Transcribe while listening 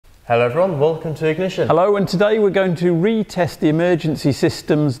Hello everyone, welcome to Ignition. Hello, and today we're going to retest the emergency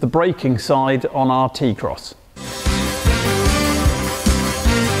systems, the braking side on our T-Cross.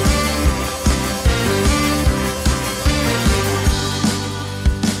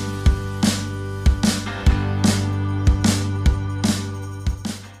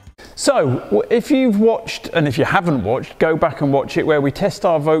 So, if you've watched, and if you haven't watched, go back and watch it, where we test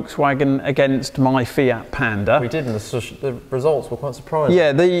our Volkswagen against my Fiat Panda. We did, and the results were quite surprising.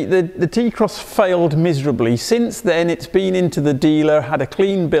 Yeah, the T-Cross failed miserably. Since then, it's been into the dealer, had a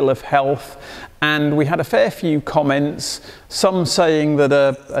clean bill of health, and we had a fair few comments, some saying that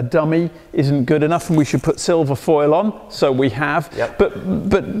a dummy isn't good enough and we should put silver foil on, so we have. Yep.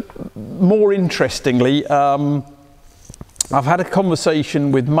 But more interestingly, I've had a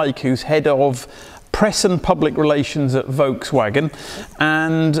conversation with Mike, who's head of press and public relations at Volkswagen,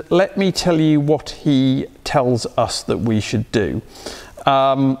 and let me tell you what he tells us that we should do.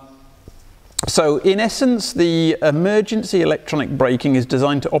 So in essence, the emergency electronic braking is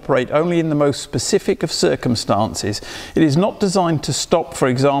designed to operate only in the most specific of circumstances. It is not designed to stop, for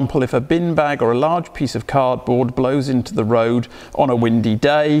example, if a bin bag or a large piece of cardboard blows into the road on a windy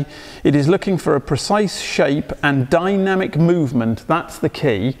day. It is looking for a precise shape and dynamic movement, that's the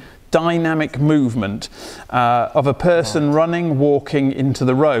key, dynamic movement of a person running, walking into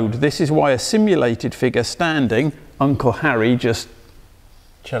the road. This is why a simulated figure standing, Uncle Harry just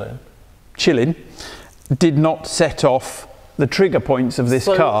chilling, did not set off the trigger points of this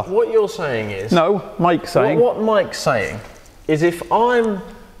car. So what you're saying is... No, Mike's saying... What Mike's saying is if I'm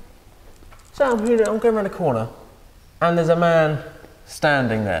going around a corner and there's a man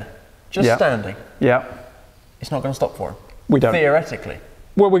standing there, standing. Yeah. It's not going to stop for him. We don't. Theoretically.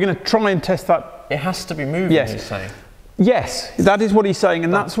 Well, we're going to try and test that. It has to be moving, yes. He's saying. Yes, that is what he's saying,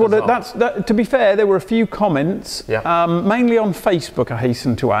 and that's what to be fair, there were a few comments, mainly on Facebook, I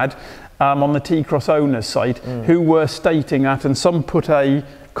hasten to add, on the T-Cross owner's site, who were stating that, and some put a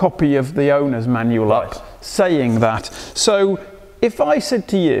copy of the owner's manual up saying that. So if I said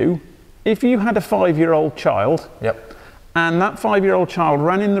to you, if you had a 5-year-old child, and that 5-year-old child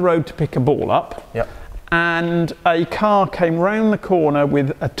ran in the road to pick a ball up, and a car came round the corner with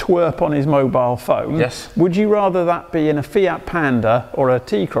a twerp on his mobile phone, would you rather that be in a Fiat Panda or a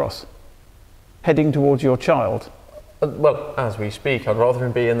T-Cross heading towards your child? Well, as we speak, I'd rather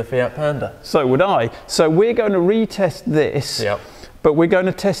him be in the Fiat Panda. So would I. So we're going to retest this, but we're going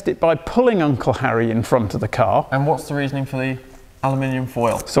to test it by pulling Uncle Harry in front of the car. And what's the reasoning for the aluminium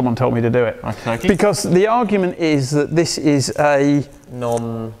foil? Someone told me to do it. Okay. Because the argument is that this is a...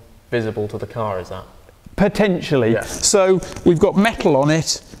 non-visible to the car, is that? Potentially. So we've got metal on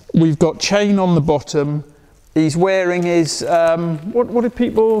it, we've got chain on the bottom, he's wearing his... what do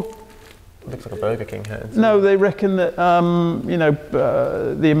people... It looks like a Burger King hat. No, they reckon that, you know,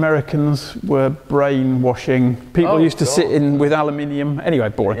 the Americans were brainwashing. People used to sit in with aluminium. Anyway,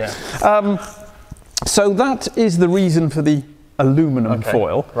 boring. So that is the reason for the aluminum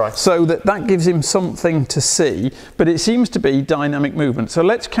foil. So that gives him something to see, but it seems to be dynamic movement. So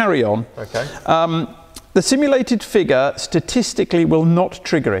let's carry on. The simulated figure statistically will not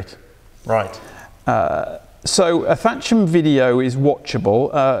trigger it. So a Thatcham video is watchable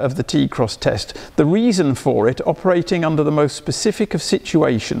of the T-Cross test. The reason for it, operating under the most specific of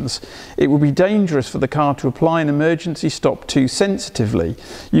situations. It would be dangerous for the car to apply an emergency stop too sensitively.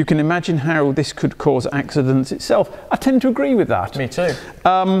 You can imagine how this could cause accidents itself. I tend to agree with that. Me too.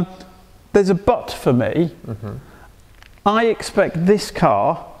 There's a but for me. I expect this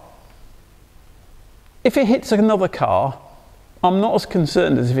car, if it hits another car, I'm not as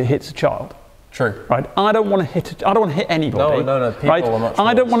concerned as if it hits a child. Right, I don't want to hit. I don't want to hit anybody. No. People are much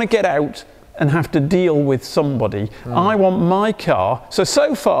I don't want to get out and have to deal with somebody. I want my car.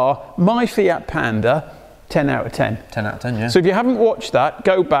 So far, my Fiat Panda, 10 out of 10. 10 out of 10, yeah. So if you haven't watched that,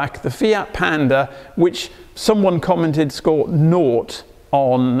 go back. The Fiat Panda, which someone commented scored 0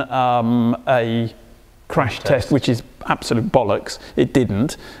 on a crash test, which is absolute bollocks. It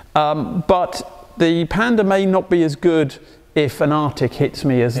didn't. But the Panda may not be as good if an Arctic hits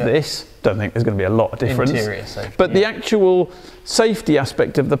me as this. Don't think there's going to be a lot of difference. Interior safety, but the actual safety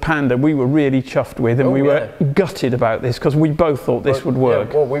aspect of the Panda, we were really chuffed with, and we were gutted about this because we both thought this would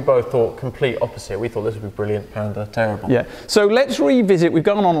work. Well, we both thought complete opposite. We thought this would be brilliant. Panda, terrible. So let's revisit. We've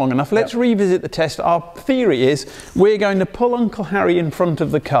gone on long enough. Let's revisit the test. Our theory is we're going to pull Uncle Harry in front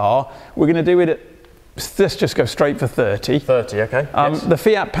of the car. We're going to do it at... Let's just go straight for 30. 30, okay. The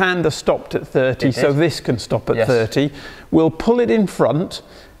Fiat Panda stopped at 30, so this can stop at 30. We'll pull it in front.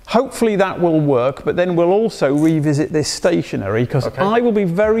 Hopefully that will work, but then we'll also revisit this stationary, because I will be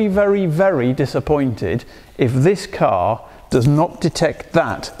very, very, very disappointed if this car does not detect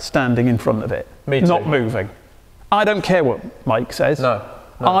that standing in front of it. Me too. Not moving. I don't care what Mike says. No.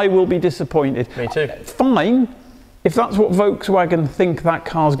 I will be disappointed. Me too. Fine. If that's what Volkswagen think that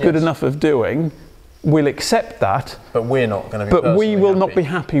car's good enough of doing, we'll accept that. But we're not going to be. But we will not be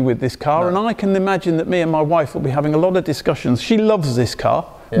happy with this car, and I can imagine that me and my wife will be having a lot of discussions. She loves this car.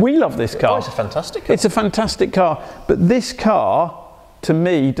 Yeah. We love this car. Oh, it's a fantastic car. It's a fantastic car. But this car, to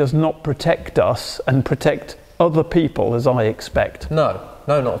me, does not protect us and protect other people as I expect. No.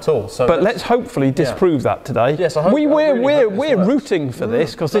 No, not at all. So but let's hopefully disprove that today. Yes, I hope. We're rooting for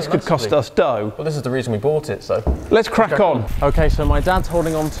this because this could cost us dough. Well, this is the reason we bought it. So let's crack on. Okay, so my dad's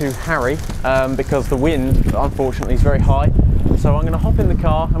holding on to Harry because the wind, unfortunately, is very high. So I'm going to hop in the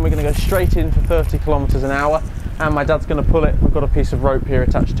car and we're going to go straight in for 30 kilometers an hour. And my dad's going to pull it. We've got a piece of rope here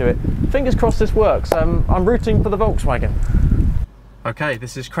attached to it. Fingers crossed this works. I'm rooting for the Volkswagen. Okay,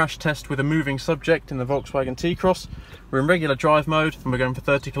 this is crash test with a moving subject in the Volkswagen T-Cross. We're in regular drive mode and we're going for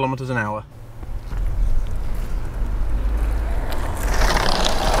 30 kilometers an hour.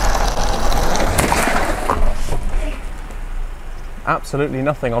 Absolutely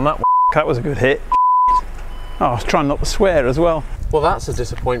nothing on that one. That was a good hit. Oh, I was trying not to swear as well. Well, that's a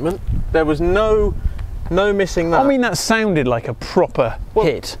disappointment. There was no missing that. I mean, that sounded like a proper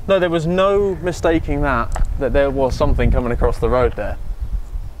hit. No, there was no mistaking that there was something coming across the road there.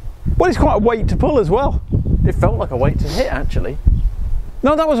 Well, it's quite a weight to pull as well. It felt like a weight to hit, actually.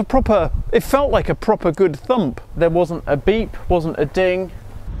 No, that was a proper, it felt like a proper good thump. There wasn't a beep, wasn't a ding.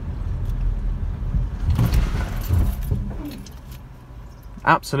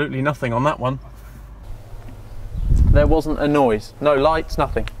 Absolutely nothing on that one. There wasn't a noise. No lights,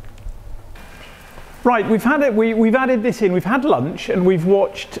 nothing. Right, we've added this in, we've had lunch and we've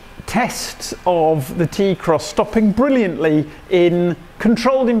watched tests of the T-Cross stopping brilliantly in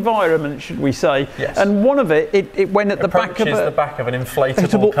controlled environments, should we say. Yes. And one of it went at the back of the back of an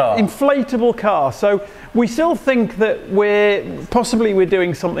inflatable car. Inflatable car. So we still think that we're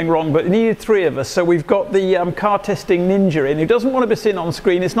doing something wrong, but it needed 3 of us. So we've got the car testing ninja in, who doesn't want to be seen on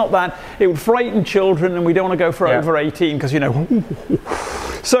screen. It's not that. It would frighten children and we don't want to go for over 18 because, you know.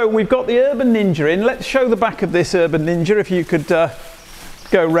 So we've got the Urban Ninja in. Let's show the back of this Urban Ninja if you could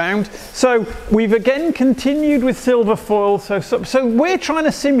go round. So we've again continued with silver foil. So we're trying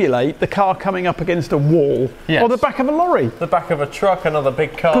to simulate the car coming up against a wall or the back of a lorry. The back of a truck, another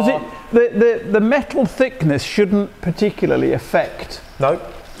big car. Because the metal thickness shouldn't particularly affect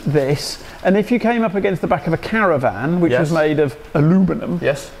this. And if you came up against the back of a caravan, which was made of aluminum,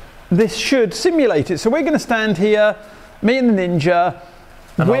 this should simulate it. So we're going to stand here, me and the Ninja.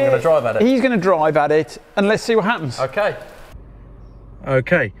 And I'm going to drive at it. He's going to drive at it, and let's see what happens.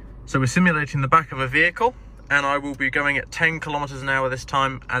 Okay, so we're simulating the back of a vehicle, and I will be going at 10 kilometers an hour this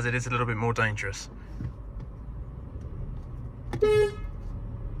time, as it is a little bit more dangerous.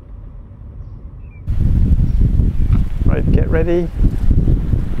 Right, get ready.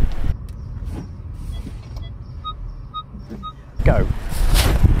 Go.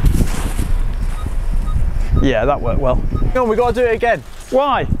 Yeah, that worked well. Come on, we've got to do it again.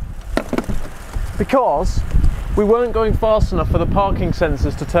 Why? Because we weren't going fast enough for the parking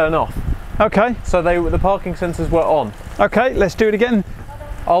sensors to turn off. Okay. So the parking sensors were on. Okay, let's do it again.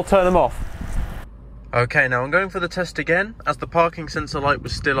 I'll turn them off. Okay, now I'm going for the test again, as the parking sensor light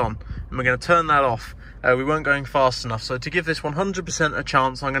was still on, and we're going to turn that off. We weren't going fast enough, so to give this 100% a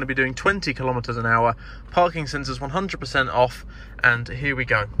chance, I'm going to be doing 20 kilometers an hour, parking sensors 100% off, and here we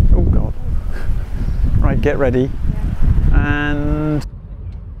go. Oh God. Right, get ready. And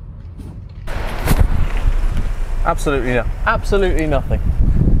absolutely nothing.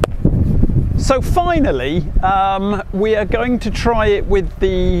 So finally, we are going to try it with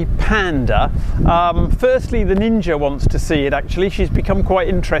the Panda. Firstly, the Ninja wants to see it actually. She's become quite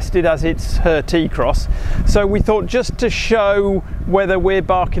interested as it's her T-Cross. So we thought just to show whether we're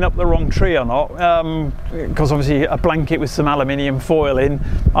barking up the wrong tree or not, because obviously a blanket with some aluminium foil in,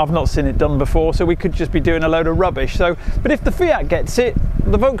 I've not seen it done before, so we could just be doing a load of rubbish. So, but if the Fiat gets it,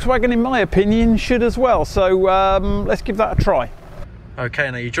 the Volkswagen, in my opinion, should as well. So let's give that a try.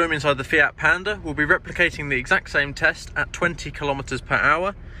 Okay, now you join me inside the Fiat Panda. We'll be replicating the exact same test at 20 kilometers per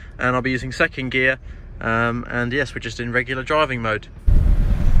hour, and I'll be using second gear. And yes, we're just in regular driving mode.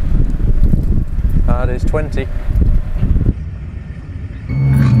 That is 20.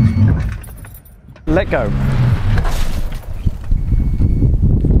 Let go.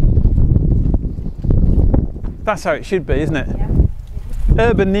 That's how it should be, isn't it? Yeah.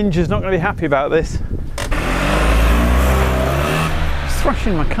 Urban Ninja's not going to be happy about this.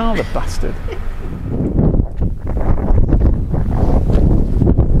 Thrashing my car, the bastard.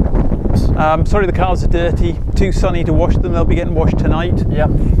 Sorry the cars are dirty, too sunny to wash them. They'll be getting washed tonight. Yep.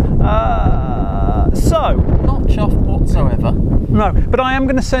 So not chuffed whatsoever. No, but I am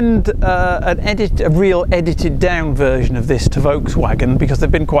going to send a real edited down version of this to Volkswagen, because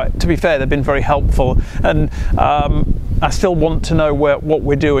they've been quite, to be fair, they've been very helpful, and I still want to know what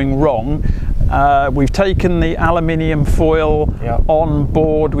we're doing wrong. We've taken the aluminium foil on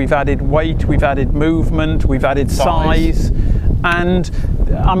board, we've added weight, we've added movement, we've added size, and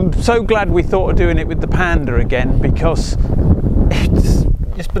I'm so glad we thought of doing it with the Panda again, because it's...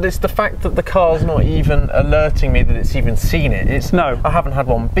 Yes, but it's the fact that the car's not even alerting me that it's even seen it. No. I haven't had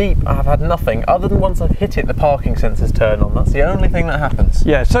one beep, I have had nothing, other than once I've hit it, the parking sensors turn on. That's the only thing that happens.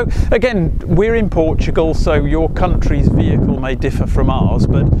 Yeah, so again, we're in Portugal, so your country's vehicle may differ from ours,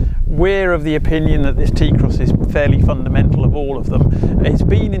 but we're of the opinion that this T-Cross is fairly fundamental of all of them. It's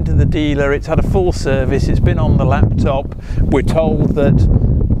been into the dealer, it's had a full service, it's been on the laptop. We're told that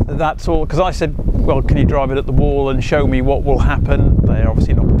that's all, because I said, well, can you drive it at the wall and show me what will happen? They're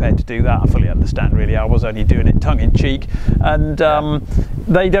obviously not prepared to do that. I fully understand, really. I was only doing it tongue-in-cheek, and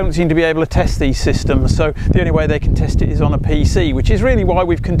they don't seem to be able to test these systems, so the only way they can test it is on a PC, which is really why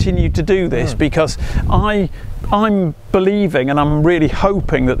we've continued to do this, because I'm believing and I'm really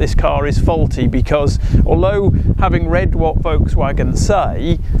hoping that this car is faulty, because although having read what Volkswagen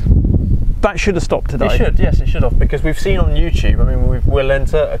say, that should have stopped today. It should, yes, it should have, because we've seen on YouTube, I mean, we'll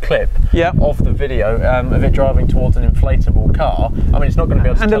enter a clip of the video of it driving towards an inflatable car. I mean, it's not going to be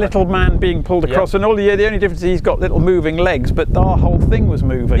able to... And a little man being pulled across, and the only difference is he's got little moving legs, but the whole thing was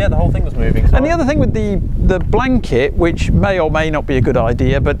moving. Yeah, the whole thing was moving. And the other thing with the blanket, which may or may not be a good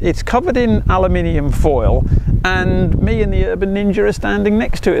idea, but it's covered in aluminium foil, and me and the Urban Ninja are standing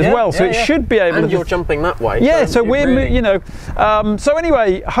next to it as well, so it should be able to... And you're jumping that way. Yeah, so we're, really... you know... so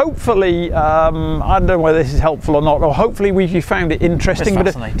anyway, hopefully, I don't know whether this is helpful or not, or hopefully you found it interesting. It's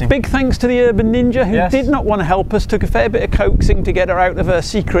fascinating. But big thanks to the Urban Ninja, who did not want to help us, took a fair bit of coaxing to get her out of her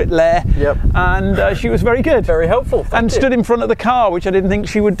secret lair, and she was very good. Very helpful, and stood in front of the car, which I didn't think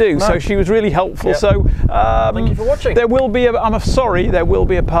she would do, so she was really helpful. So thank you for watching. There will be I'm sorry, there will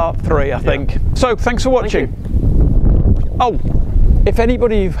be a part 3, I think. So thanks for watching. Oh, if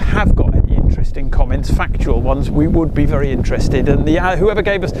anybody have got any interesting comments, factual ones, we would be very interested. And whoever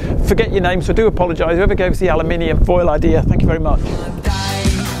gave us, forget your name, so do apologise, whoever gave us the aluminium foil idea, thank you very much.